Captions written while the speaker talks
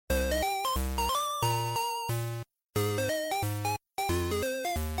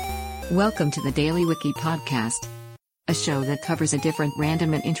Welcome to the Daily Wiki podcast, a show that covers a different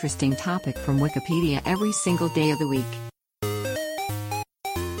random and interesting topic from Wikipedia every single day of the week.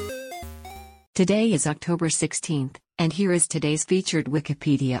 Today is October 16th, and here is today's featured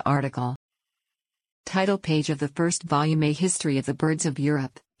Wikipedia article. Title page of the first volume: A History of the Birds of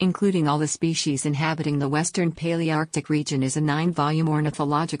Europe, including all the species inhabiting the western Palearctic region, is a 9-volume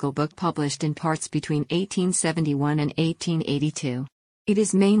ornithological book published in parts between 1871 and 1882. It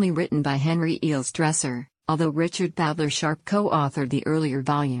is mainly written by Henry Eales Dresser, although Richard Bowdler Sharp co-authored the earlier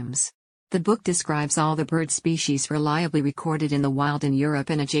volumes. The book describes all the bird species reliably recorded in the wild in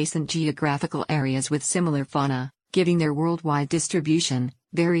Europe and adjacent geographical areas with similar fauna, giving their worldwide distribution,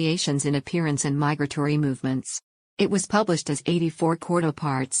 variations in appearance and migratory movements. It was published as 84 quarto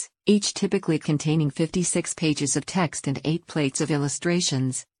parts, each typically containing 56 pages of text and 8 plates of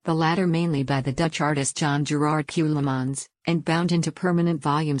illustrations, the latter mainly by the Dutch artist Jan Gerard Keulemans, and bound into permanent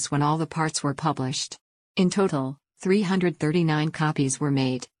volumes when all the parts were published. In total, 339 copies were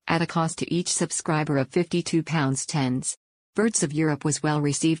made, at a cost to each subscriber of £52.10. Birds of Europe was well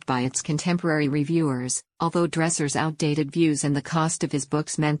received by its contemporary reviewers, although Dresser's outdated views and the cost of his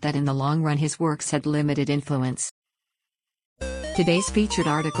books meant that in the long run his works had limited influence. Today's featured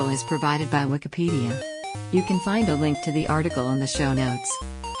article is provided by Wikipedia. You can find a link to the article in the show notes.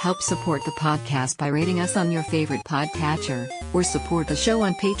 Help support the podcast by rating us on your favorite podcatcher, or support the show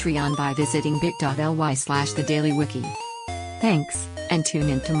on Patreon by visiting bit.ly/thedailywiki. Thanks, and tune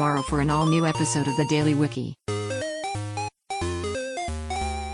in tomorrow for an all-new episode of the Daily Wiki.